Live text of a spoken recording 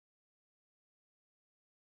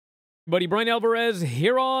Buddy Bryan Alvarez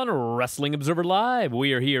here on Wrestling Observer Live.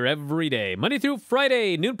 We are here every day, Monday through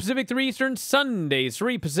Friday, noon Pacific, 3 Eastern, Sundays,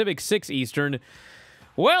 3 Pacific, 6 Eastern.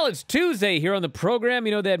 Well, it's Tuesday here on the program.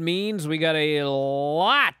 You know what that means? We got a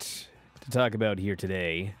lot to talk about here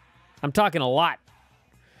today. I'm talking a lot.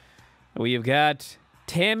 We have got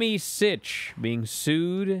Tammy Sytch being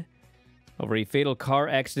sued over a fatal car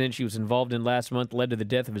accident she was involved in last month, led to the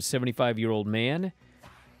death of a 75-year-old man.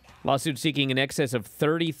 Lawsuit seeking in excess of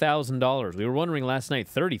 $30,000. We were wondering last night,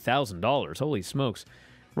 $30,000. Holy smokes.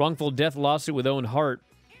 Wrongful death lawsuit with Owen Hart.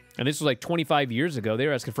 And this was like 25 years ago. They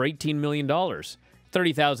were asking for $18 million.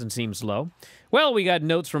 $30,000 seems low. Well, we got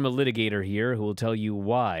notes from a litigator here who will tell you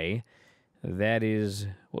why that is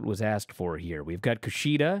what was asked for here. We've got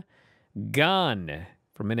Kushida gone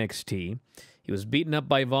from NXT. He was beaten up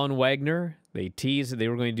by Von Wagner. They teased that they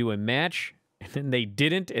were going to do a match, and then they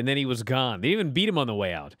didn't, and then he was gone. They even beat him on the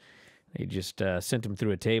way out. They just sent him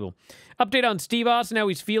through a table. Update on Steve Austin, how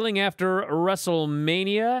he's feeling after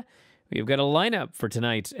WrestleMania. We've got a lineup for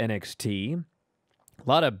tonight's NXT. A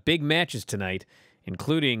lot of big matches tonight,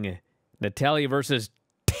 including Natalya versus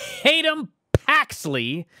Tatum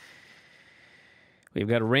Paxley. We've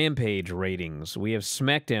got Rampage ratings. We have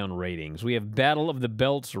SmackDown ratings. We have Battle of the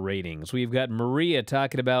Belts ratings. We've got Maria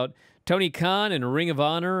talking about Tony Khan and Ring of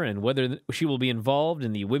Honor and whether she will be involved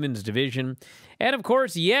in the women's division. And, of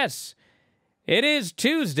course, yes, it is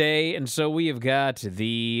Tuesday, and so we have got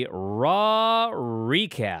the Raw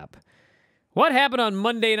recap. What happened on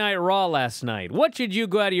Monday Night Raw last night? What should you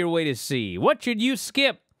go out of your way to see? What should you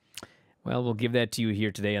skip? Well, we'll give that to you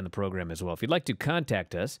here today on the program as well. If you'd like to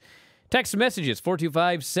contact us, text messages,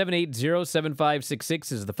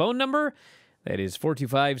 425-780-7566 is the phone number. That is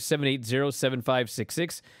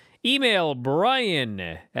 425-780-7566. Email Bryan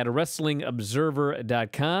at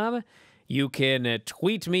WrestlingObserver.com. You can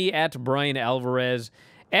tweet me at Bryan Alvarez.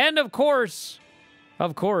 And, of course,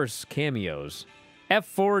 cameos.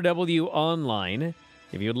 F4W Online,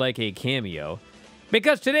 if you'd like a cameo.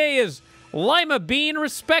 Because today is Lima Bean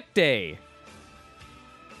Respect Day.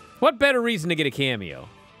 What better reason to get a cameo?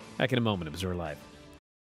 Back in a moment, Observer Live.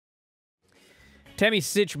 Tammy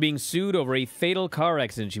Sytch being sued over a fatal car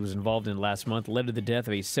accident she was involved in last month led to the death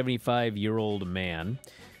of a 75-year-old man.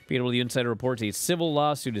 PW Insider reports a civil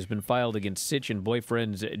lawsuit has been filed against Sytch and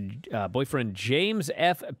boyfriend James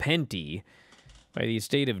F. Penty by the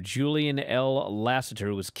estate of Julian L. Lassiter,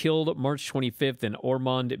 who was killed March 25th in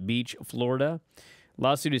Ormond Beach, Florida.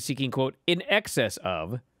 Lawsuit is seeking, quote, in excess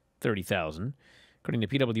of $30,000. According to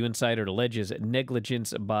PW Insider, it alleges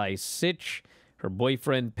negligence by Sytch. Her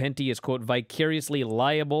boyfriend, Penty, is, quote, vicariously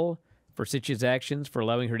liable for Sytch's actions for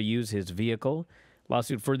allowing her to use his vehicle.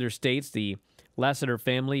 Lawsuit further states the Lassiter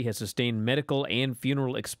family has sustained medical and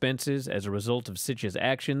funeral expenses as a result of Sytch's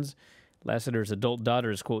actions. Lassiter's adult daughter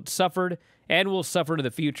has, quote, suffered and will suffer to the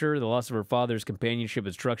future the loss of her father's companionship,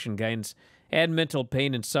 instruction, guidance, and mental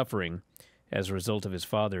pain and suffering as a result of his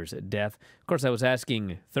father's death. Of course, I was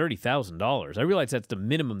asking $30,000. I realize that's the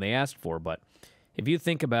minimum they asked for, but if you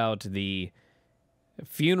think about the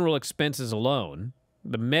funeral expenses alone,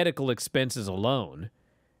 the medical expenses alone,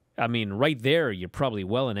 I mean, right there, you're probably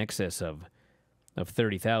well in excess of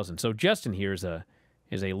 $30,000. So Justin here is a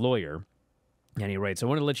lawyer, and he writes, I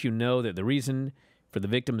want to let you know that the reason for the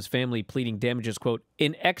victim's family pleading damages, quote,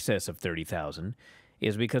 in excess of $30,000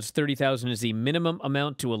 is because $30,000 is the minimum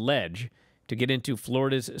amount to allege to get into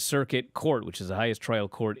Florida's circuit court, which is the highest trial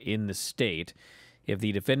court in the state. If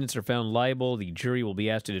the defendants are found liable, the jury will be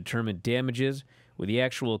asked to determine damages with the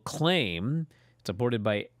actual claim supported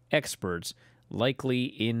by experts, likely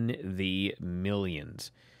in the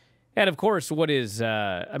millions. And, of course, what is,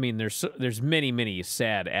 I mean, there's many, many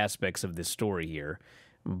sad aspects of this story here.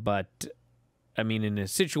 But, I mean, in a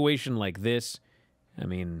situation like this, I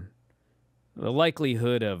mean, the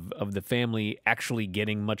likelihood of the family actually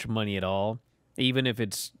getting much money at all, even if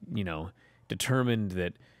it's, you know, determined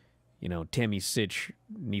that, you know, Tammy Sytch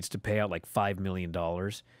needs to pay out like $5 million,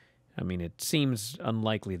 I mean, it seems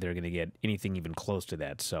unlikely they're going to get anything even close to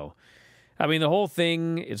that. So, I mean, the whole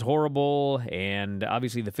thing is horrible, and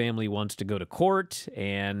obviously the family wants to go to court,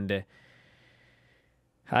 and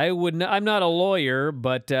I'm not a lawyer,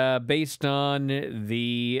 but based on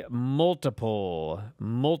the multiple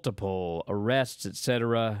arrests,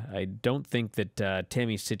 etc., I don't think that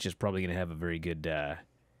Tammy Sytch is probably going to have a very good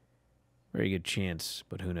chance,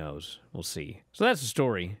 but who knows? We'll see. So that's the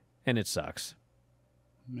story, and it sucks.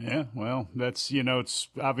 Yeah, well, that's, you know, it's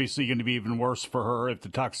obviously going to be even worse for her if the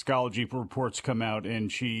toxicology reports come out and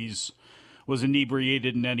was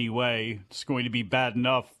inebriated in any way. It's going to be bad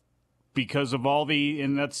enough because of all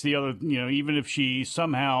and that's the other, you know, even if she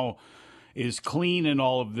somehow is clean in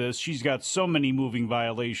all of this. She's got so many moving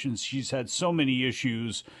violations. She's had so many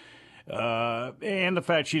issues. And the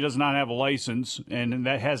fact she does not have a license, and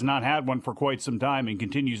that has not had one for quite some time, and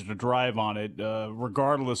continues to drive on it,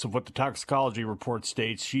 regardless of what the toxicology report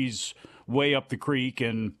states. She's way up the creek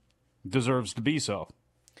and deserves to be so.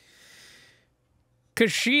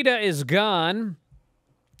 Kushida is gone.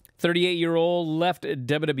 38-year-old left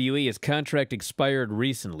WWE. His contract expired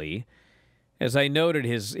recently. As I noted,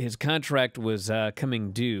 his contract was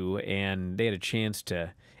coming due, and they had a chance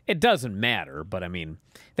to... It doesn't matter, but I mean,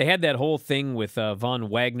 they had that whole thing with Von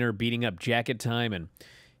Wagner beating up Jacket Time, and,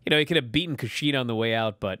 he could have beaten Kushida on the way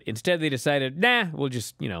out, but instead they decided, nah, we'll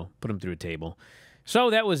just, put him through a table. So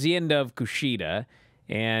that was the end of Kushida,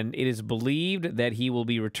 and it is believed that he will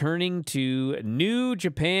be returning to New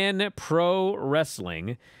Japan Pro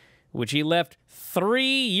Wrestling, which he left 3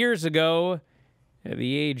 years ago at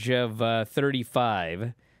the age of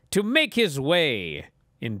 35 to make his way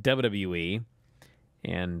in WWE.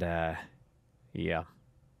 And, yeah.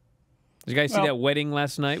 Did you guys see that wedding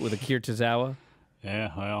last night with Akira Tozawa?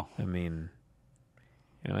 Yeah, well. I mean,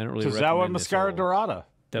 I don't really Tozawa recommend Mascara Dorada.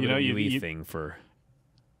 WWE thing for,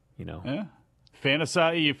 Yeah.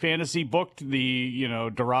 Fantasy booked the,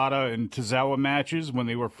 Dorada and Tozawa matches when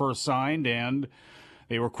they were first signed, and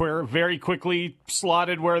they were very quickly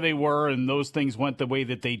slotted where they were, and those things went the way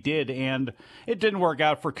that they did. And it didn't work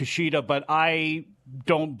out for Kushida, but I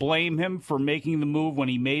don't blame him for making the move when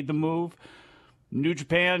he made the move. New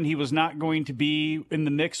Japan, he was not going to be in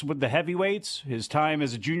the mix with the heavyweights. His time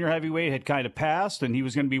as a junior heavyweight had kind of passed, and he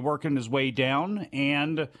was going to be working his way down.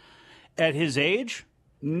 And at his age,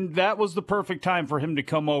 that was the perfect time for him to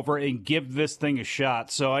come over and give this thing a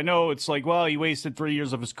shot. So I know it's like, well, he wasted 3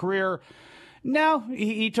 years of his career. No,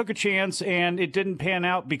 he took a chance, and it didn't pan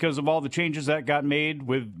out because of all the changes that got made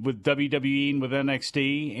with WWE and with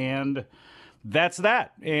NXT, and that's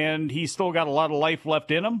that. And he's still got a lot of life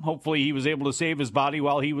left in him. Hopefully he was able to save his body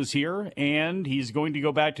while he was here, and he's going to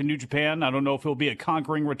go back to New Japan. I don't know if he'll be a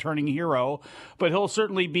conquering, returning hero, but he'll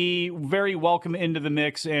certainly be very welcome into the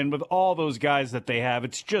mix. And with all those guys that they have,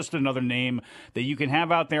 it's just another name that you can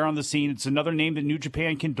have out there on the scene. It's another name that New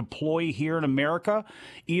Japan can deploy here in America,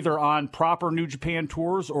 either on proper New Japan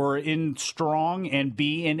tours or in Strong and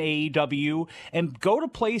be in AEW, and go to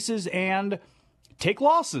places and take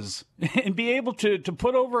losses and be able to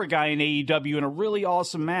put over a guy in AEW in a really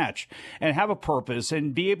awesome match and have a purpose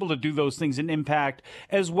and be able to do those things in Impact,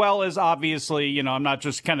 as well as, obviously, I'm not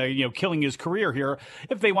just kind of, killing his career here.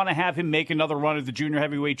 If they want to have him make another run at the Junior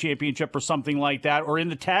Heavyweight Championship or something like that, or in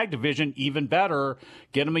the tag division, even better,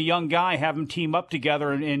 get him a young guy, have him team up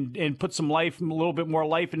together and put some life, a little bit more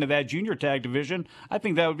life into that junior tag division, I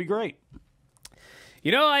think that would be great.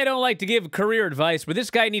 I don't like to give career advice, but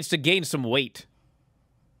this guy needs to gain some weight.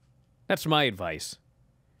 That's my advice.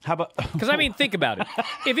 How about... Because, think about it.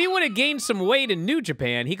 If he would have gained some weight in New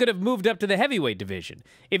Japan, he could have moved up to the heavyweight division.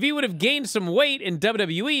 If he would have gained some weight in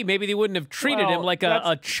WWE, maybe they wouldn't have treated him like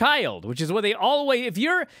a child, which is what they always... If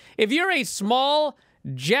you're a small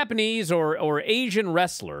Japanese or Asian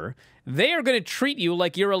wrestler, they are going to treat you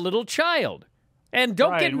like you're a little child. And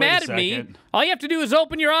don't get mad at me. All you have to do is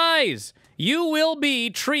open your eyes. You will be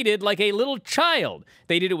treated like a little child.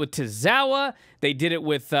 They did it with Tozawa. They did it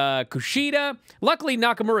with Kushida. Luckily,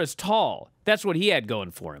 Nakamura is tall. That's what he had going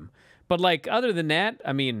for him. But, other than that,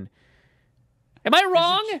 am I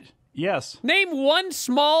wrong? Yes. Name one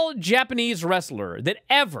small Japanese wrestler that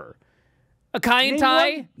ever... Kai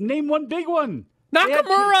Tai? Name one big one.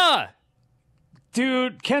 Nakamura!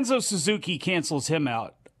 Dude, Kenzo Suzuki cancels him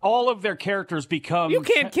out. All of their characters become... You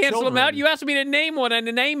can't cancel them out. You asked me to name one, and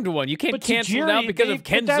I named one. You can't cancel them out because of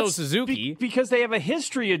Kenzo Suzuki. Because they have a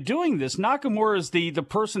history of doing this. Nakamura is the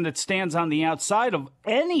person that stands on the outside of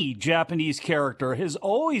any Japanese character, has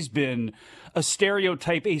always been a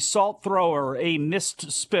stereotype, a salt thrower, a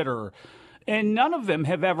mist spitter. And none of them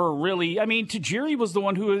have ever really... Tajiri was the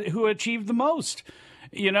one who achieved the most.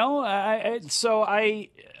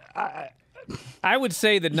 I would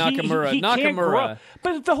say that Nakamura.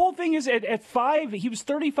 But the whole thing is, at 5, he was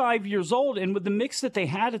 35 years old, and with the mix that they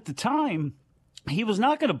had at the time, he was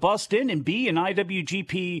not going to bust in and be an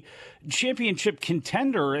IWGP championship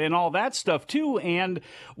contender and all that stuff too. And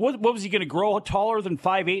what was he going to grow taller than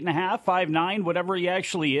 5'8.5", 5'9", whatever he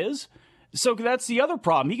actually is? So that's the other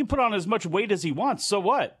problem. He can put on as much weight as he wants. So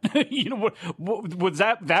what? Was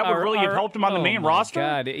that would really have helped him on the main roster?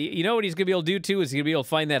 God, you know what he's going to be able to do too is he's going to be able to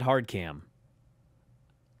find that hard cam.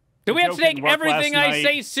 Do we have to take everything I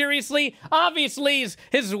say seriously? Obviously,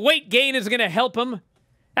 his weight gain is going to help him.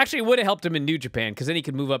 Actually, it would have helped him in New Japan because then he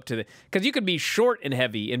could move up to the. Because you could be short and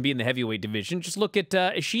heavy and be in the heavyweight division. Just look at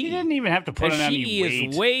Ishii. He didn't even have to put on any weight. Ishii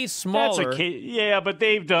is way smaller. Yeah, but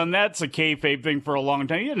that's a kayfabe thing for a long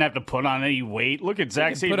time. He didn't have to put on any weight. Look at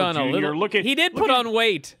Zack Sabre Jr. He did put on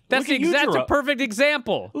weight. That's a perfect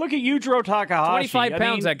example. Look at Yujiro Takahashi. 25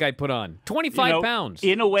 pounds that guy put on. 25 pounds.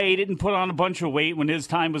 In a way, he didn't put on a bunch of weight when his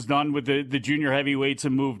time was done with the junior heavyweights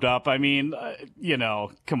and moved up. I mean,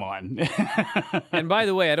 come on. And by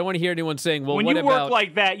the way, I don't want to hear anyone saying, well, when what you about... work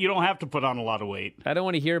like that, you don't have to put on a lot of weight. I don't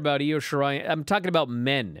want to hear about Io Shirai. I'm talking about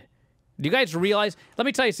men. Do you guys realize... Let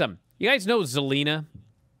me tell you something. You guys know Zelina?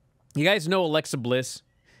 You guys know Alexa Bliss?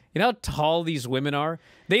 You know how tall these women are?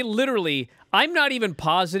 They literally... I'm not even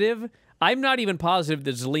positive that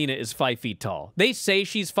Zelina is 5 feet tall. They say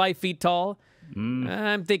she's 5 feet tall.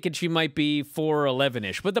 I'm thinking she might be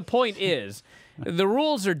 4'11"-ish. But the point is, the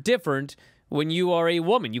rules are different when you are a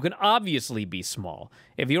woman. You can obviously be small.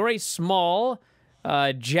 If you're a small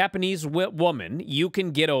Japanese woman, you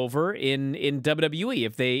can get over in WWE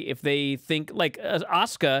if they think like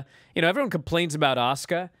Asuka. Everyone complains about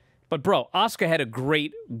Asuka, but bro, Asuka had a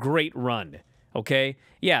great run. Okay,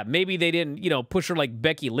 yeah, maybe they didn't push her like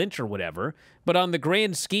Becky Lynch or whatever, but on the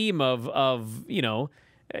grand scheme of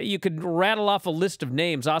you could rattle off a list of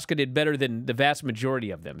names. Asuka did better than the vast majority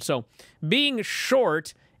of them. So being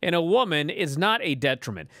short in a woman is not a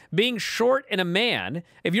detriment. Being short in a man,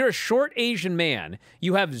 if you're a short Asian man,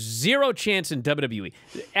 you have zero chance in WWE.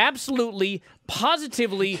 Absolutely,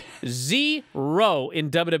 positively zero in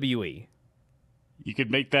WWE. You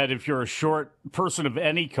could make that if you're a short person of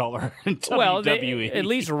any color in WWE. Well, at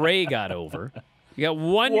least Ray got over. You got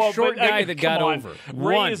one short guy that got over.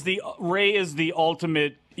 Ray is the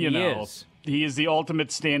ultimate, he is the ultimate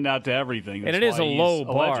standout to everything. That's and it is a low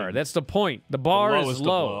bar. Legend. That's the point. The bar is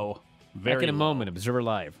low. Low. Very Back in a moment, Observer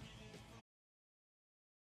Live.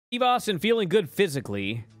 Steve Austin feeling good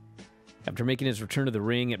physically after making his return to the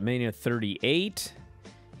ring at Mania 38.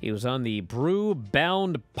 He was on the Brew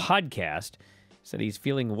Bound podcast. Said he's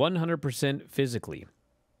feeling 100% physically.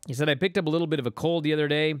 He said, I picked up a little bit of a cold the other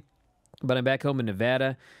day, but I'm back home in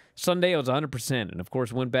Nevada. Sunday, I was 100%, and of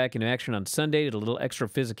course went back into action on Sunday, did a little extra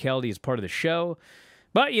physicality as part of the show.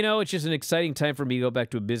 But, it's just an exciting time for me to go back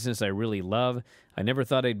to a business I really love. I never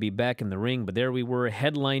thought I'd be back in the ring, but there we were,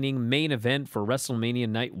 headlining main event for WrestleMania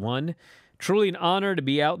Night 1. Truly an honor to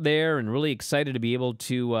be out there and really excited to be able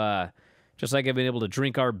to, just like I've been able to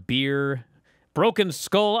drink our beer, Broken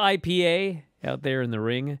Skull IPA, out there in the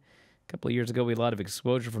ring. A couple of years ago, we had a lot of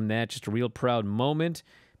exposure from that. Just a real proud moment,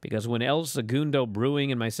 because when El Segundo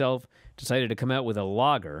Brewing and myself decided to come out with a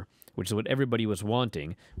lager, which is what everybody was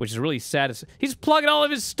wanting, which is really sad. He's plugging all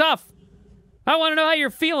of his stuff. I want to know how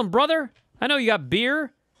you're feeling, brother. I know you got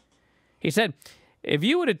beer. He said, if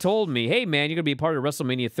you would have told me, hey, man, you're going to be a part of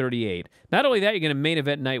WrestleMania 38, not only that, you're going to main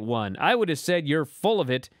event Night 1, I would have said you're full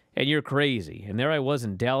of it and you're crazy. And there I was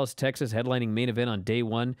in Dallas, Texas, headlining main event on day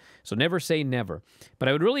 1. So never say never. But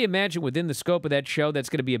I would really imagine within the scope of that show, that's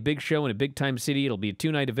going to be a big show in a big-time city. It'll be a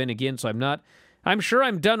 2-night event again, so I'm sure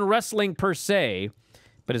I'm done wrestling per se,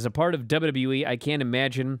 but as a part of WWE, I can't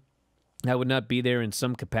imagine I would not be there in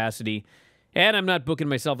some capacity. And I'm not booking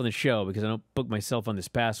myself on the show because I don't book myself on this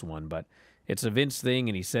past one, but it's a Vince thing,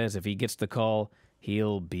 and he says if he gets the call,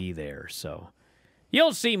 he'll be there. So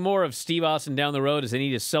you'll see more of Steve Austin down the road as they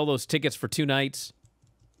need to sell those tickets for 2 nights.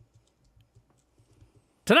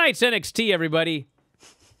 Tonight's NXT, everybody.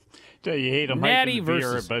 You hate him Natty hyping the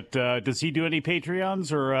beer, versus... but does he do any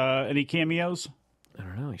Patreons or any cameos? I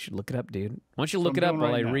don't know. You should look it up, dude. Why don't you look it up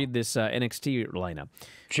while I read this NXT lineup?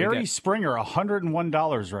 Jerry Springer,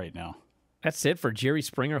 $101 right now. That's it for Jerry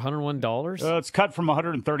Springer, $101? It's cut from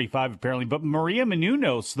 $135 apparently. But Maria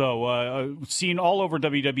Menounos, though, seen all over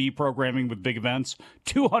WWE programming with big events,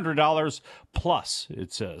 $200 plus,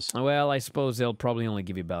 it says. Well, I suppose they'll probably only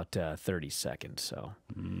give you about 30 seconds. So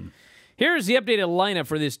here's the updated lineup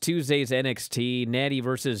for this Tuesday's NXT. Natty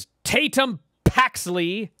versus Tatum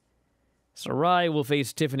Paxley. Sarai will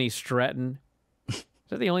face Tiffany Stratton. Is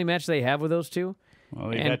that the only match they have with those two? Well,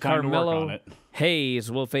 they got time Carmelo to work on it. Hayes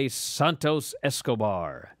will face Santos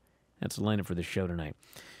Escobar. That's the lineup for the show tonight.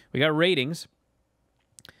 We got ratings.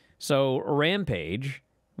 So Rampage,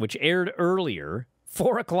 which aired earlier,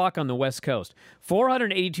 4 o'clock on the West Coast,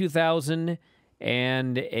 482,000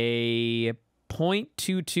 and a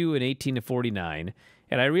 .22 and 18-49.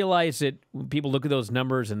 And I realize that when people look at those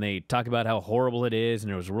numbers and they talk about how horrible it is and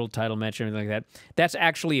there was a world title match and everything like that, that's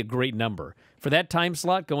actually a great number. For that time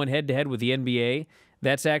slot going head-to-head with the NBA,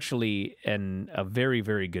 that's actually a very,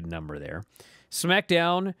 very good number there.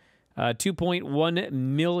 SmackDown, 2.1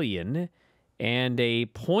 million, and a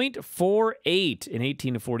 .48 in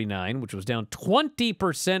 18 to 49, which was down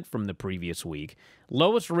 20% from the previous week.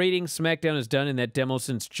 Lowest rating SmackDown has done in that demo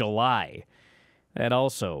since July. That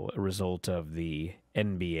also a result of the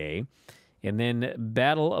NBA. And then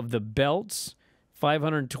Battle of the Belts,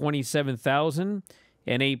 527,000,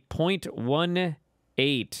 and a .18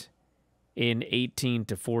 in 18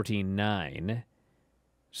 to 49.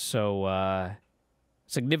 So,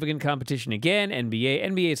 significant competition again.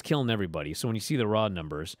 NBA is killing everybody. So when you see the Raw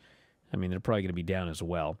numbers, I mean, they're probably going to be down as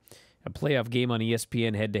well. A playoff game on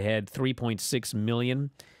ESPN head-to-head, 3.6 million,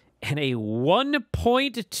 and a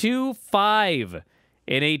 1.25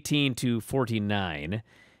 in 18 to 49.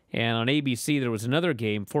 And on ABC, there was another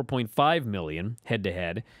game, 4.5 million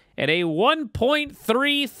head-to-head, and a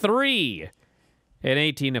 1.33 in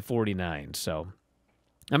 18 to 49. So,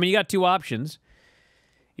 I mean, you got two options.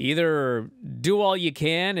 Either do all you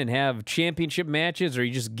can and have championship matches, or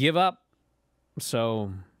you just give up.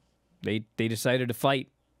 So they decided to fight,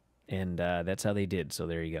 and that's how they did. So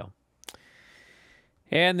there you go.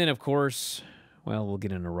 And then, of course, well, we'll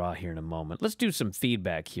get into Raw here in a moment. Let's do some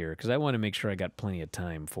feedback here, because I want to make sure I got plenty of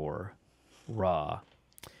time for Raw.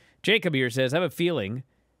 Jacob here says, I have a feeling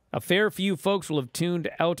a fair few folks will have tuned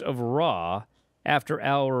out of Raw after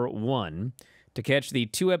hour 1 to catch the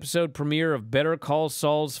 2-episode premiere of Better Call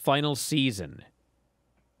Saul's final season.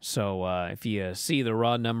 So if you see the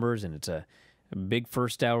Raw numbers and it's a big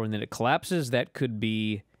first hour and then it collapses, that could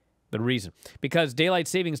be the reason. Because Daylight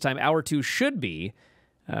Savings Time, hour 2 should be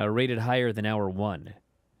rated higher than hour 1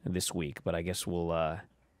 this week, but I guess we'll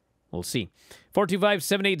see.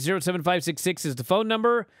 425-780-7566 is the phone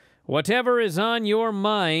number. Whatever is on your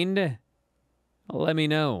mind, let me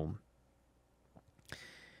know.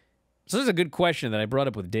 So this is a good question that I brought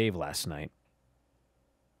up with Dave last night.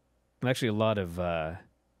 Actually, a lot of... Remember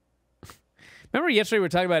yesterday we were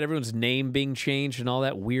talking about everyone's name being changed and all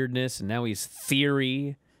that weirdness, and now he's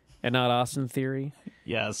Theory and not Austin Theory?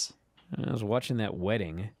 Yes. I was watching that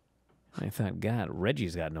wedding, and I thought, God,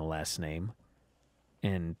 Reggie's got no last name,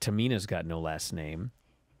 and Tamina's got no last name,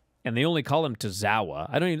 and they only call him Tozawa.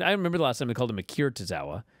 I remember the last time they called him Akira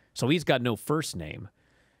Tozawa, so he's got no first name.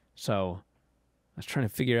 So I was trying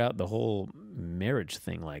to figure out the whole marriage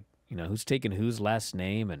thing, like, you know, who's taking whose last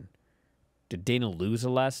name, and did Dana lose a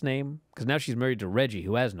last name? Because now she's married to Reggie,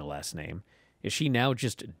 who has no last name. Is she now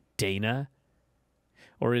just Dana?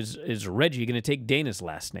 Or is Reggie going to take Dana's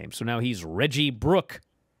last name? So now he's Reggie Brooke.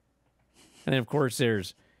 And then, of course,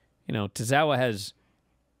 there's, you know, Tozawa has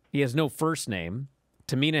no first name.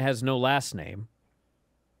 Tamina has no last name.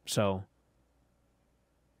 So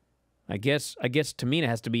I guess Tamina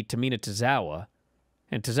has to be Tamina Tozawa.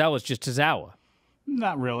 And Tozawa's just Tozawa.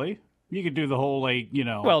 Not really. You could do the whole, like, you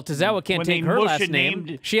know... Well, Tozawa can't take her last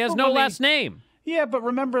name. She has no last name. Yeah, but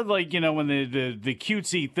remember, like, you know, when the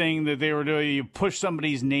cutesy thing that they were doing, you push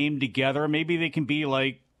somebody's name together, maybe they can be,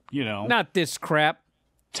 like, you know... Not this crap.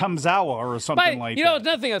 Tamzawa or something like that. You know,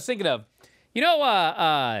 another thing I was thinking of. You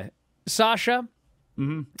know, Sasha?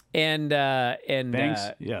 Mm-hmm. And Banks?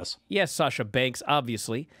 Yes. Yes, Sasha Banks,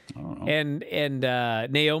 obviously. I don't know. And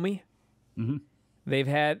Naomi? Mm-hmm.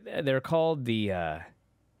 They're called the...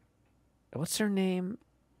 what's her name?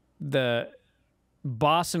 The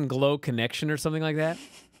Boss and Glow Connection or something like that?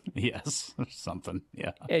 Yes, something,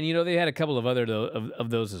 yeah. And, you know, they had a couple of other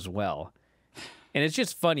of those as well. And it's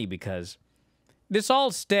just funny because this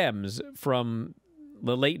all stems from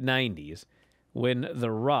the late 90s when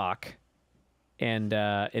The Rock and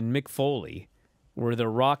Mick Foley were the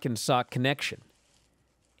Rock and Sock Connection.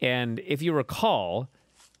 And if you recall,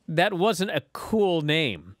 that wasn't a cool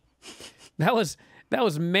name. That was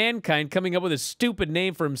Mankind coming up with a stupid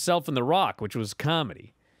name for himself and The Rock, which was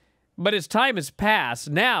comedy. But as time has passed,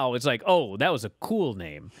 now it's like, oh, that was a cool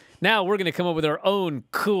name. Now we're going to come up with our own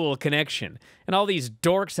cool connection. And all these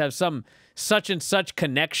dorks have some such and such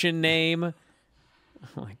connection name. Oh,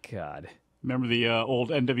 my God. Remember the old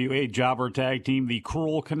NWA jobber tag team, the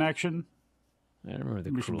Cruel Connection? I remember the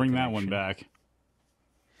We Cruel should bring Connection. that one back.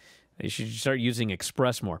 They should start using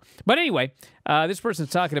Express more. But anyway, this person's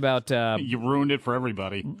talking about... You ruined it for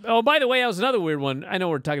everybody. Oh, by the way, that was another weird one. I know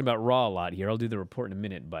we're talking about Raw a lot here. I'll do the report in a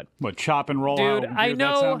minute, but... What, chop and roll? Dude, how weird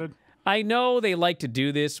that sounded? I know they like to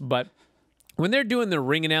do this, but when they're doing the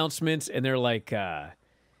ring announcements and they're like,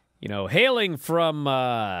 you know, hailing from,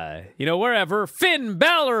 you know, wherever, Finn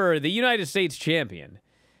Balor, the United States champion,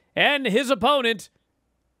 and his opponent,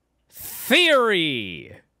 Theory.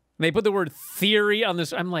 And they put the word theory on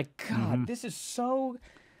this. I'm like, God, this is so...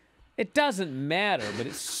 It doesn't matter, but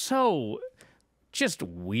it's so just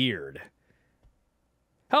weird.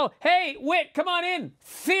 Oh, hey, Whit, come on in.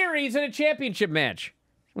 Theory's in a championship match.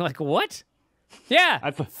 I'm like, what? Yeah,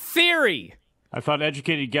 Theory. I thought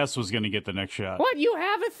Educated Guess was going to get the next shot. What, you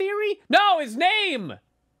have a theory? No, his name.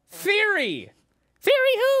 Theory.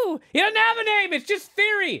 Theory who? He doesn't have a name. It's just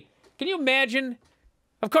Theory. Can you imagine?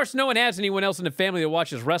 Of course, no one has anyone else in the family that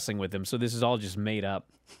watches wrestling with him, so this is all just made up.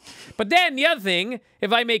 But then the other thing,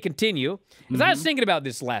 if I may continue, is I was thinking about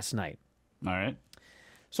this last night. All right.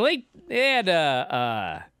 So they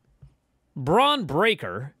had Braun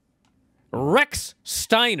Breaker, Rex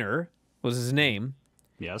Steiner was his name.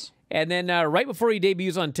 Yes. And then right before he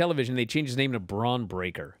debuts on television, they changed his name to Braun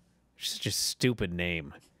Breaker. Such a stupid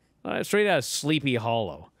name. Straight out of Sleepy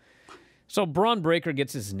Hollow. So Braun Breaker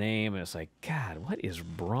gets his name, and it's like, God, what is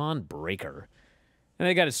Braun Breaker? And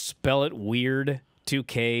they got to spell it weird, 2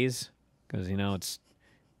 Ks, because, you know, it's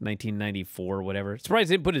 1994 or whatever. Surprised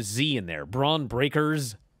they didn't put a Z in there. Braun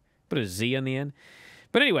Breakers. Put a Z on the end.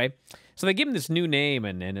 But anyway, so they give him this new name,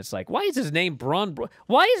 and it's like, why is his name Braun?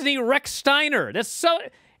 Why isn't he Rex Steiner? That's so.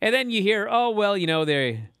 And then you hear, oh well, you know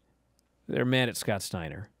they're mad at Scott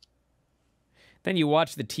Steiner. Then you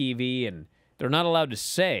watch the TV, and they're not allowed to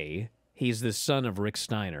say he's the son of Rick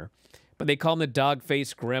Steiner, but they call him the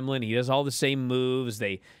dog-faced gremlin. He does all the same moves.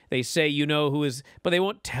 They say you know who is, but they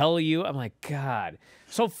won't tell you. I'm like, God.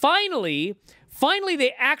 So finally,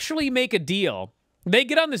 they actually make a deal. They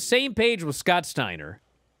get on the same page with Scott Steiner.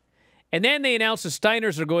 And then they announce the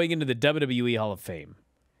Steiners are going into the WWE Hall of Fame.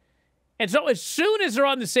 And so as soon as they're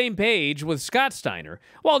on the same page with Scott Steiner,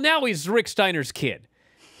 well, now he's Rick Steiner's kid.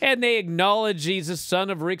 And they acknowledge he's the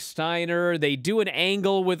son of Rick Steiner. They do an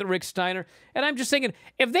angle with Rick Steiner. And I'm just thinking,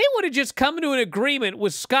 if they would have just come to an agreement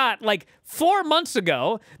with Scott like 4 months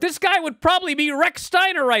ago, this guy would probably be Rex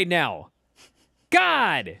Steiner right now.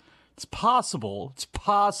 God. It's possible,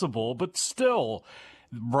 but still,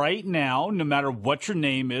 right now, no matter what your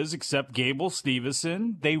name is, except Gable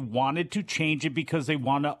Steveson, they wanted to change it because they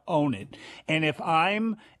want to own it. And if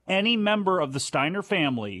I'm any member of the Steiner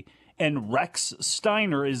family and Rex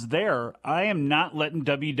Steiner is there, I am not letting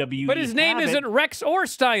WWE. But his name isn't Rex or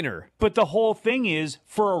Steiner. But the whole thing is,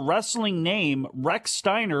 for a wrestling name, Rex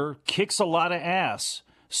Steiner kicks a lot of ass.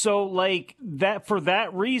 So, like, that for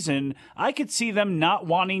that reason, I could see them not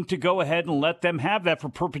wanting to go ahead and let them have that for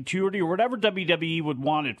perpetuity or whatever WWE would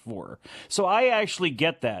want it for. So I actually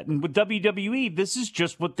get that. And with WWE, this is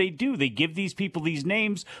just what they do. They give these people these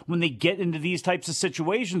names when they get into these types of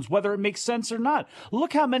situations, whether it makes sense or not.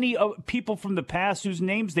 Look how many people from the past whose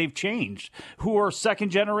names they've changed, who are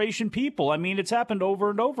second-generation people. I mean, it's happened over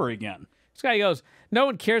and over again. This guy goes, no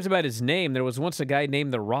one cares about his name. There was once a guy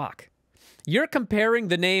named The Rock. You're comparing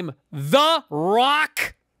the name The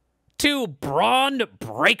Rock to Braun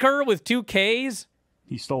Breaker with 2 Ks?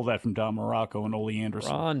 He stole that from Don Morocco and Ole Anderson.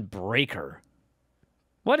 Braun Breaker.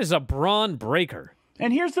 What is a Braun Breaker?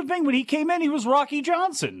 And here's the thing: when he came in, he was Rocky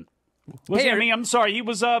Johnson. I'm sorry, he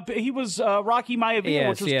was Rocky Maivia,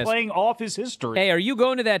 which was playing off his history. Hey, are you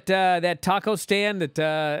going to that taco stand that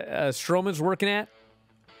Strowman's working at?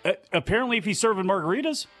 Apparently, if he's serving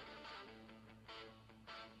margaritas.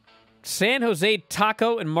 San Jose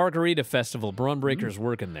Taco and Margarita Festival. Braun Breaker's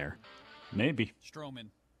working there. Maybe. Strowman.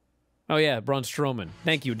 Oh, yeah, Braun Strowman.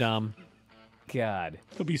 Thank you, Dom. God.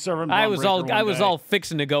 He'll be serving I was all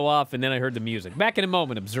fixing to go off, and then I heard the music. Back in a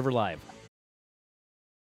moment, Observer Live.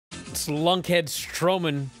 This lunkhead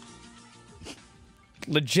Strowman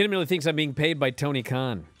legitimately thinks I'm being paid by Tony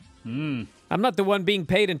Khan. I'm not the one being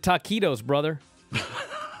paid in taquitos, brother.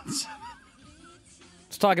 Let's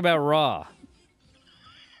talk about Raw.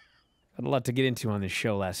 Had a lot to get into on this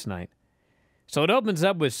show last night. So it opens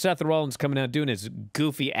up with Seth Rollins coming out doing his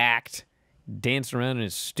goofy act, dancing around in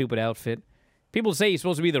his stupid outfit. People say he's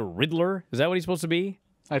supposed to be the Riddler. Is that what he's supposed to be?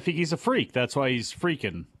 I think he's a freak. That's why he's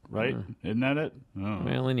freaking, right? Isn't that it? Oh.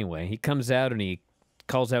 Well, anyway, he comes out and he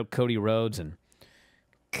calls out Cody Rhodes, and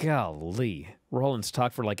golly, Rollins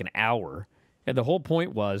talked for like an hour. And the whole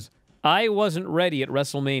point was, I wasn't ready at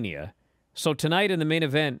WrestleMania. So tonight in the main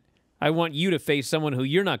event, I want you to face someone who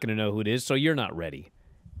you're not going to know who it is, so you're not ready.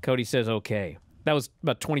 Cody says, okay. That was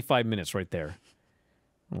about 25 minutes right there.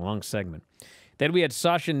 A long segment. Then we had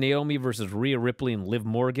Sasha and Naomi versus Rhea Ripley and Liv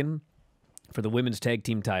Morgan for the women's tag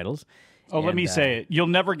team titles. Oh, let me say it. You'll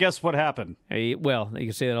never guess what happened. Well, you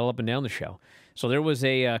can say that all up and down the show. So there was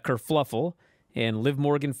a kerfluffle, and Liv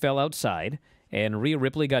Morgan fell outside, and Rhea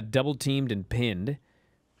Ripley got double-teamed and pinned.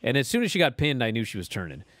 And as soon as she got pinned, I knew she was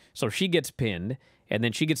turning. So she gets pinned. And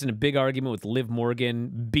then she gets in a big argument with Liv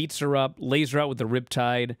Morgan, beats her up, lays her out with the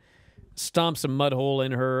riptide, stomps a mud hole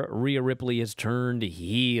in her. Rhea Ripley has turned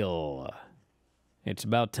heel. It's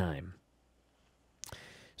about time.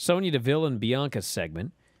 Sonya Deville and Bianca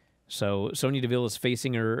segment. So Sonya Deville is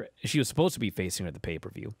facing her. She was supposed to be facing her at the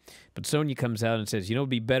pay-per-view. But Sonya comes out and says, you know what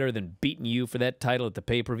would be better than beating you for that title at the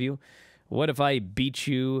pay-per-view? What if I beat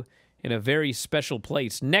you in a very special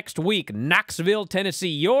place? Next week, Knoxville, Tennessee,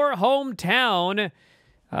 your hometown.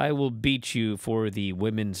 I will beat you for the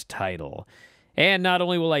women's title. And not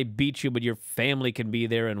only will I beat you, but your family can be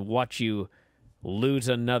there and watch you lose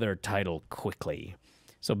another title quickly.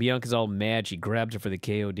 So Bianca's all mad. She grabs her for the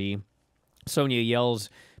KOD. Sonya yells,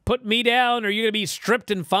 put me down or you're going to be stripped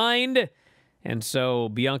and fined. And so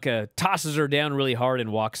Bianca tosses her down really hard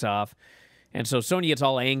and walks off. And so Sonya gets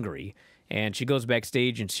all angry. And she goes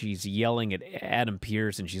backstage and she's yelling at Adam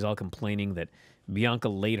Pearce and she's all complaining that Bianca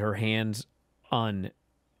laid her hands on,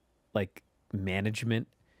 like, management.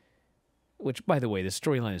 Which, by the way, the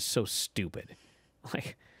storyline is so stupid.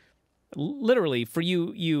 Like, literally, for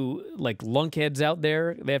you like lunkheads out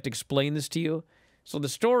there, they have to explain this to you. So the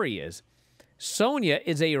story is, Sonya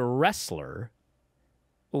is a wrestler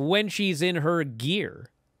when she's in her gear.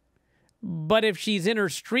 But if she's in her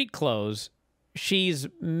street clothes, she's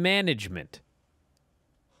management.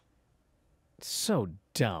 So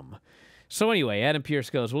dumb. So anyway, Adam Pearce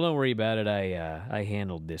goes, well, don't worry about it. I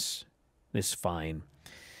handled this fine.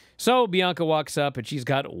 So Bianca walks up, and she's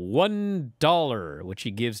got $1, which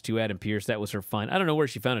she gives to Adam Pearce. That was her fine. I don't know where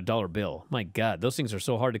she found a dollar bill. My God, those things are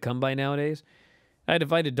so hard to come by nowadays. I had to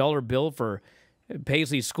find a dollar bill for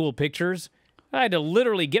Paisley's school pictures. I had to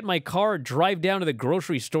literally get my car, drive down to the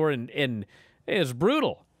grocery store, and it was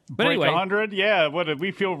brutal. But Break anyway, 100? Yeah,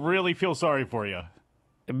 we really feel sorry for you.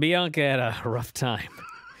 Bianca had a rough time.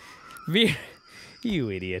 You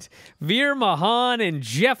idiot. Veer Mahan and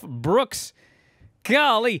Jeff Brooks.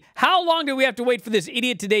 Golly, how long do we have to wait for this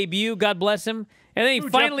idiot to debut? God bless him. And then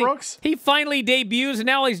he finally debuts, and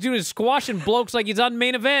now all he's doing is squashing blokes like he's on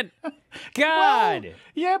Main Event. God. Well,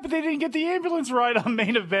 yeah, but they didn't get the ambulance ride on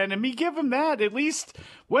Main Event, and me give him that. At least,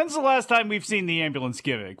 when's the last time we've seen the ambulance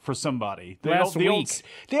gimmick for somebody? Last week.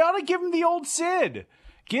 They ought to give him the old Sid.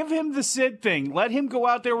 Give him the Sid thing. Let him go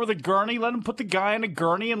out there with a gurney. Let him put the guy in a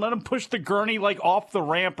gurney and let him push the gurney like off the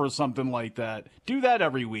ramp or something like that. Do that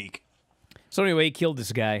every week. So anyway, he killed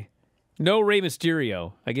this guy. No Rey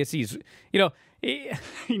Mysterio. I guess he's,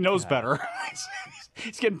 he knows better.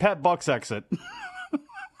 He's getting Pat Buck's exit.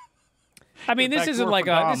 I mean, this isn't like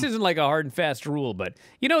a hard and fast rule, but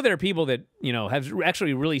there are people that have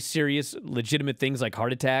actually really serious, legitimate things like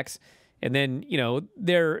heart attacks, and then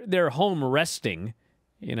they're home resting,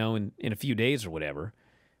 in a few days or whatever.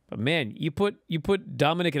 But man, you put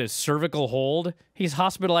Dominic in a cervical hold, he's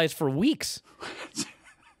hospitalized for weeks.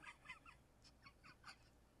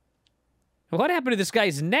 What happened to this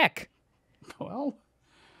guy's neck? Well,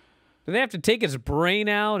 do they have to take his brain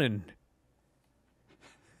out and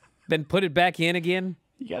then put it back in again?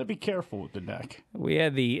 You got to be careful with the neck. We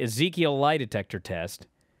had the Ezekiel lie detector test.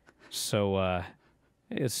 So,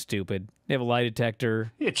 it's stupid. They have a lie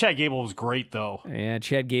detector. Yeah, Chad Gable was great, though. Yeah,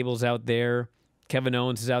 Chad Gable's out there. Kevin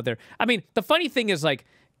Owens is out there. I mean, the funny thing is, like,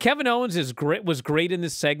 Kevin Owens was great in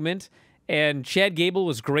this segment, and Chad Gable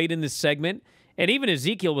was great in this segment, and even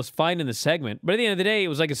Ezekiel was fine in the segment. But at the end of the day, it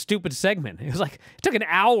was like a stupid segment. It was like, it took an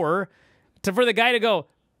hour for the guy to go,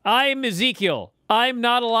 I'm Ezekiel. I'm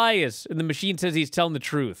not Elias. And the machine says he's telling the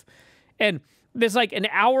truth. And there's like an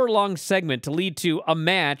hour-long segment to lead to a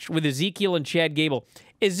match with Ezekiel and Chad Gable.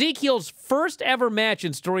 Ezekiel's first ever match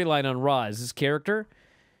in storyline on Raw is his character.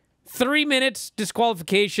 3 minutes,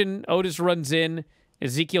 disqualification, Otis runs in.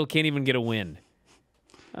 Ezekiel can't even get a win.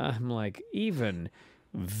 I'm like, even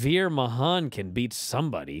Veer Mahan can beat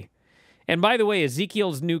somebody. And by the way,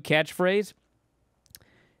 Ezekiel's new catchphrase,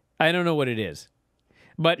 I don't know what it is.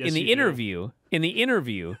 But yes, in the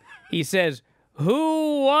interview, he says,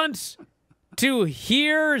 who wants to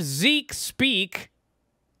hear Zeke speak?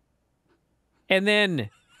 And then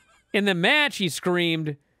in the match, he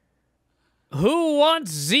screamed, who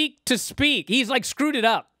wants Zeke to speak? He's like screwed it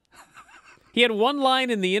up. He had one line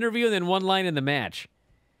in the interview and then one line in the match.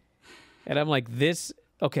 And I'm like, this...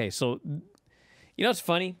 Okay, so, what's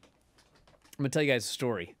funny? I'm going to tell you guys a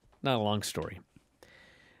story. Not a long story.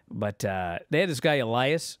 But they had this guy,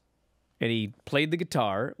 Elias, and he played the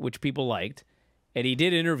guitar, which people liked, and he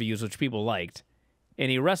did interviews, which people liked,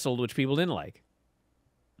 and he wrestled, which people didn't like.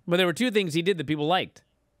 But there were two things he did that people liked.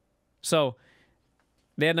 So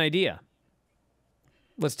they had an idea.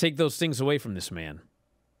 Let's take those things away from this man.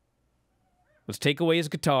 Let's take away his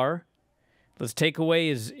guitar. Let's take away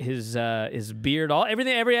his beard,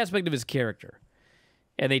 every aspect of his character.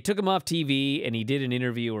 And they took him off TV, and he did an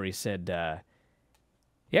interview where he said,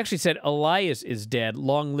 he actually said, Elias is dead,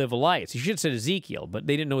 long live Elias. He should have said Ezekiel, but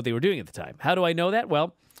they didn't know what they were doing at the time. How do I know that?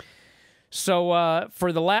 Well, So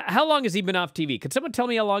for the how long has he been off TV? Could someone tell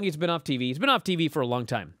me how long he's been off TV? He's been off TV for a long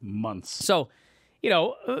time. Months. So,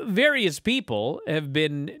 various people have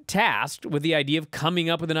been tasked with the idea of coming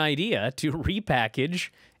up with an idea to repackage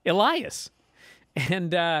Elias.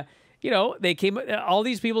 And, all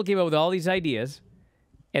these people came up with all these ideas,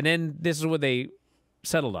 and then this is what they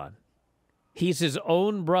settled on. He's his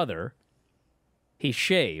own brother. He's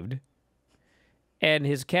shaved. And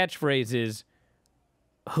his catchphrase is,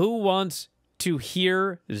 "Who wants to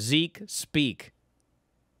hear Zeke speak?"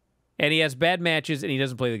 And he has bad matches, and he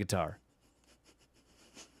doesn't play the guitar.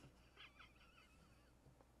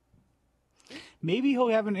 Maybe he'll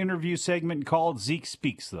have an interview segment called Zeke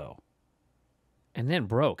Speaks, though. And then,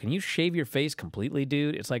 bro, can you shave your face completely,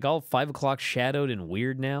 dude? It's like all 5 o'clock shadowed and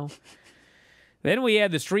weird now. Then we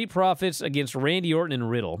had the Street Profits against Randy Orton and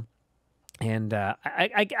Riddle. And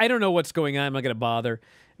I don't know what's going on. I'm not going to bother.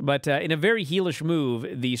 But in a very heelish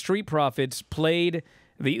move, the Street Profits played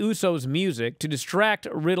the Usos' music to distract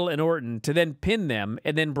Riddle and Orton to then pin them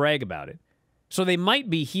and then brag about it. So they might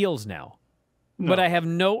be heels now. No. But I have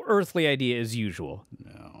no earthly idea as usual.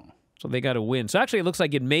 No. So they got to win. So actually it looks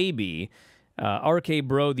like it may be RK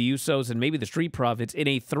Bro, the Usos, and maybe the Street Profits in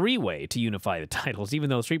a three-way to unify the titles, even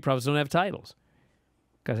though the Street Profits don't have titles.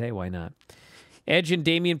 Because, hey, why not? Edge and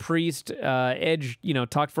Damian Priest. Edge,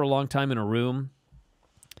 talked for a long time in a room.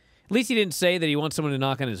 At least he didn't say that he wants someone to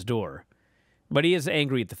knock on his door. But he is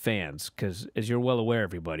angry at the fans, because, as you're well aware,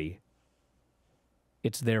 everybody,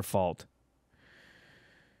 it's their fault.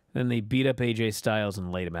 Then they beat up AJ Styles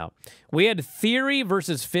and laid him out. We had Theory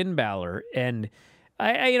versus Finn Balor, and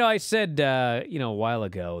I said, a while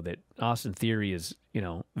ago that Austin Theory is,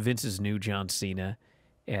 Vince's new John Cena,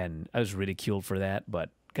 and I was ridiculed for that, but,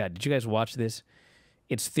 God, did you guys watch this?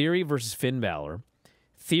 It's Theory versus Finn Balor.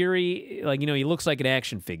 Theory, he looks like an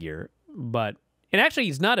action figure, and actually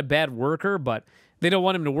he's not a bad worker, but they don't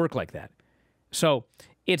want him to work like that. So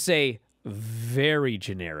it's a very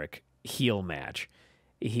generic heel match.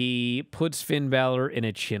 He puts Finn Balor in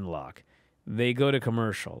a chin lock. They go to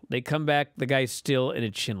commercial. They come back, the guy's still in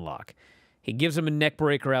a chin lock. He gives him a neck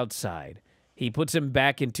breaker outside. He puts him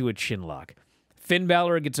back into a chin lock. Finn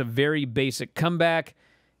Balor gets a very basic comeback,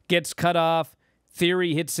 gets cut off.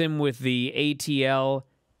 Theory hits him with the ATL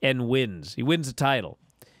and wins. He wins the title.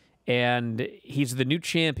 And he's the new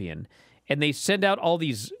champion. And they send out all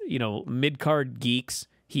these, mid-card geeks,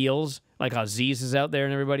 heels, like Aziz is out there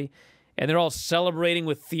and everybody. And they're all celebrating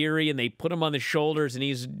with Theory, and they put him on the shoulders, and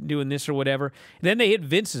he's doing this or whatever. And then they hit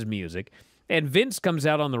Vince's music, and Vince comes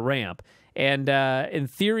out on the ramp, and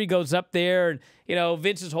Theory goes up there, and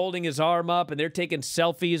Vince is holding his arm up, and they're taking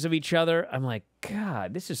selfies of each other. I'm like,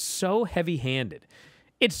 God, this is so heavy-handed.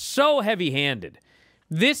 It's so heavy-handed.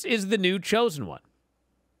 This is the new Chosen One.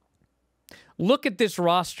 Look at this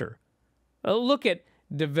roster. Look at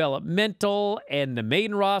developmental and the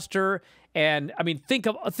main roster. And, think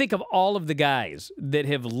of all of the guys that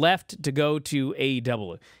have left to go to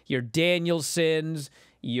AEW. Your Danielsons,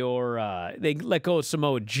 they let go of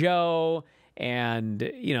Samoa Joe, and,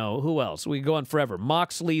 who else? We can go on forever.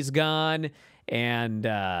 Moxley's gone, and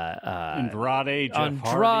Andrade,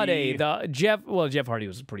 Hardy. Jeff Hardy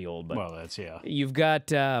was pretty old, but yeah. You've got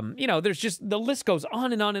there's just the list goes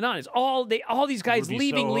on and on and on. It's all these guys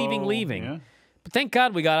Ruby leaving. Yeah. But thank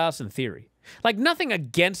God we got Austin Theory. Like, nothing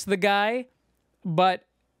against the guy, but,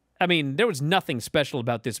 there was nothing special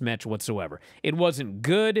about this match whatsoever. It wasn't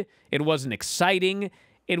good. It wasn't exciting.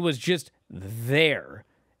 It was just there.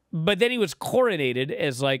 But then he was coronated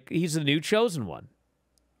as, he's the new Chosen One.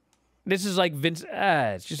 This is like Vince.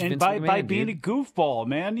 It's just and Vince by McMahon, being dude. a goofball,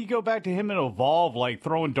 man, you go back to him and Evolve,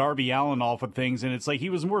 throwing Darby Allin off of things, and it's like he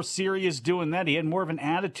was more serious doing that. He had more of an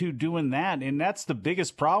attitude doing that, and that's the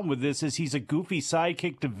biggest problem with this is he's a goofy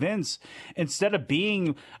sidekick to Vince instead of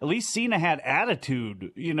being. At least Cena had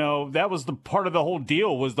attitude. That was the part of the whole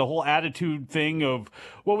deal was the whole attitude thing of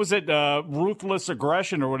what was it, ruthless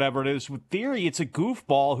aggression or whatever it is. With Theory, it's a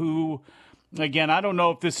goofball who. Again, I don't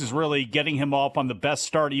know if this is really getting him off on the best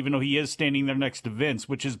start, even though he is standing there next to Vince,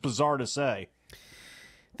 which is bizarre to say.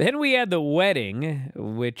 Then we had the wedding,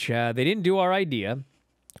 which they didn't do our idea,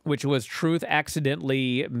 which was Truth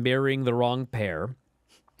accidentally marrying the wrong pair.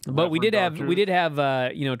 But we did have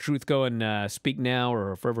Truth go and speak now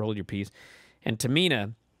or forever hold your peace. And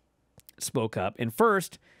Tamina spoke up. And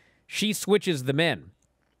first, she switches the men.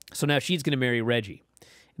 So now she's going to marry Reggie.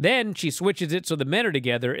 Then she switches it so the men are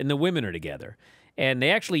together and the women are together. And they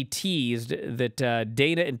actually teased that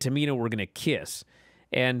Dana and Tamina were going to kiss.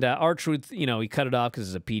 And R-Truth, he cut it off because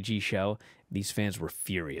it's a PG show. These fans were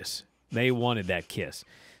furious. They wanted that kiss.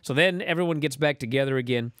 So then everyone gets back together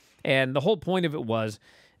again. And the whole point of it was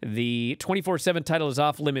the 24/7 title is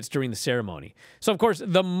off limits during the ceremony. So, of course,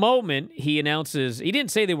 the moment he announces, he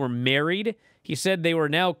didn't say they were married. He said they were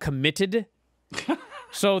now committed.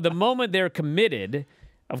 So the moment they're committed,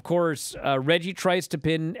 of course, Reggie tries to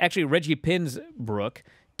pin, actually Reggie pins Brooke.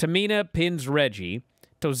 Tamina pins Reggie.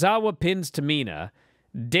 Tozawa pins Tamina.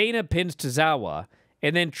 Dana pins Tozawa.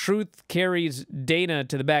 And then Truth carries Dana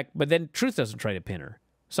to the back, but then Truth doesn't try to pin her.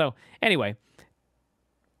 So, anyway,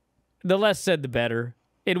 the less said, the better.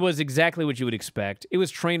 It was exactly what you would expect. It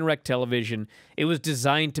was train wreck television. It was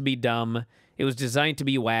designed to be dumb. It was designed to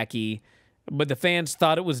be wacky. But the fans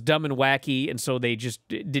thought it was dumb and wacky, and so they just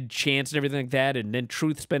did chants and everything like that. And then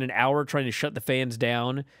Truth spent an hour trying to shut the fans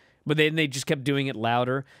down, but then they just kept doing it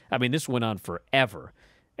louder. I mean, this went on forever.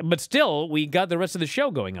 But still, we got the rest of the show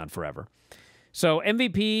going on forever. So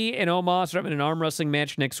MVP and Omos are having an arm wrestling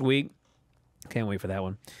match next week. Can't wait for that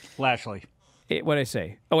one. Lashley. What did I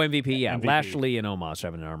say? Oh, MVP, yeah. MVP. Lashley and Omos are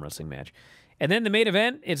having an arm wrestling match. And then the main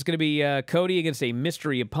event, it's going to be Cody against a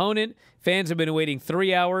mystery opponent. Fans have been waiting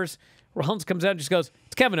 3 hours. Rollins comes out and just goes,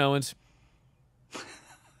 it's Kevin Owens.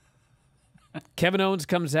 Kevin Owens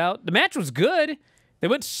comes out. The match was good. They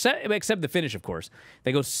went, except the finish, of course.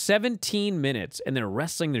 They go 17 minutes, and they're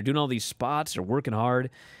wrestling. They're doing all these spots. They're working hard.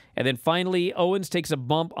 And then finally, Owens takes a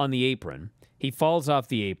bump on the apron. He falls off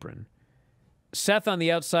the apron. Seth on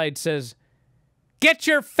the outside says, get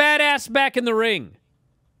your fat ass back in the ring.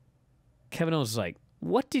 Kevin Owens is like,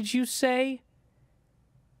 what did you say?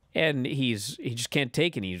 And he just can't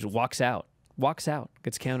take it. He just walks out,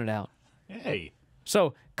 gets counted out. Hey.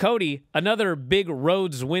 So Cody, another big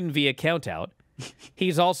Rhodes win via countout.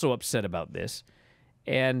 He's also upset about this.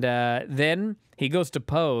 And then he goes to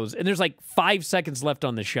pose, and there's like 5 seconds left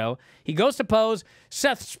on the show. He goes to pose.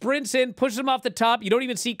 Seth sprints in, pushes him off the top. You don't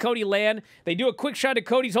even see Cody land. They do a quick shot of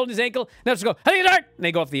Cody's holding his ankle. Now just go, hey, and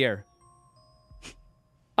they go off the air.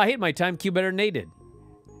 I hit my time cue better than they did.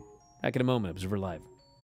 Back in a moment, Observer Live.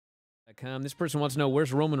 This person wants to know,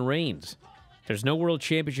 where's Roman Reigns? There's no world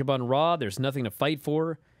championship on Raw. There's nothing to fight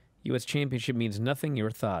for. U.S. championship means nothing.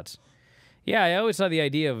 Your thoughts? Yeah, I always thought the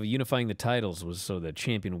idea of unifying the titles was so the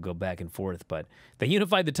champion would go back and forth, but they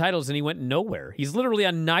unified the titles and he went nowhere. He's literally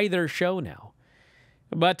on neither show now.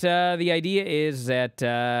 But the idea is that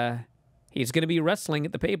he's going to be wrestling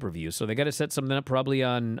at the pay-per-view, so they got to set something up probably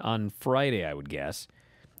on Friday, I would guess.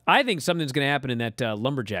 I think something's going to happen in that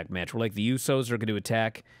lumberjack match where like the Usos are going to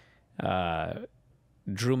attack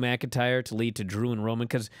Drew McIntyre to lead to Drew and Roman,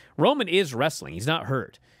 because Roman is wrestling. He's not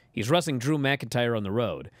hurt. He's wrestling Drew McIntyre on the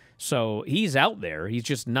road. So he's out there. He's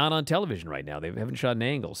just not on television right now. They haven't shot an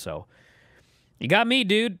angle. So you got me,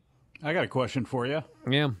 dude. I got a question for you.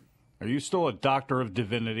 Yeah. Are you still a doctor of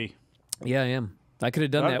divinity? Yeah, I am. I could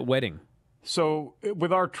have done that wedding. So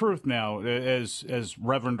with R-Truth now, as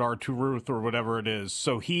Reverend R-Truth or whatever it is,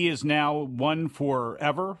 so he is now one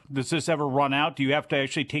forever? Does this ever run out? Do you have to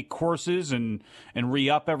actually take courses and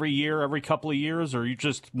re-up every year, every couple of years? Or you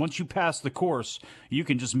just, once you pass the course, you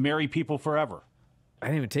can just marry people forever? I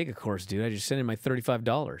didn't even take a course, dude. I just sent in my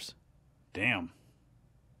 $35. Damn.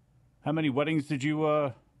 How many weddings did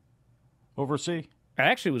you oversee? I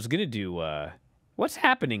actually was going to do, what's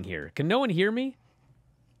happening here? Can no one hear me?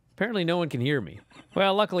 Apparently no one can hear me.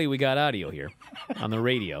 Well, luckily we got audio here on the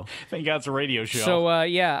radio. Thank God it's a radio show. So,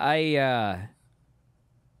 yeah,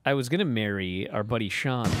 I was going to marry our buddy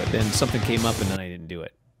Sean, but then something came up and then I didn't do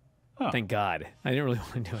it. Huh. Thank God. I didn't really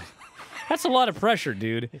want to do it. That's a lot of pressure,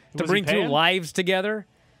 dude, to Was bring he two paying? lives together.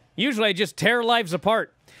 Usually I just tear lives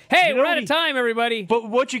apart. Hey, we're out of time, everybody. But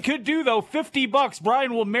what you could do, though, $50,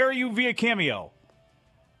 Bryan will marry you via Cameo.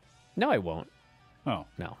 No, I won't. Oh.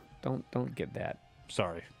 No, don't get that.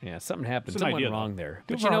 Sorry. Yeah, something happened. It's an Something idea, went wrong though. there.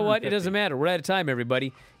 Do But you know what? It 150. doesn't matter. We're out of time,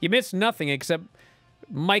 everybody. You missed nothing except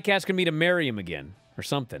Mike asking me to marry him again or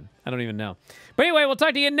something. I don't even know. But anyway, we'll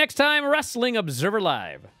talk to you next time. Wrestling Observer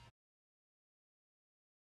Live.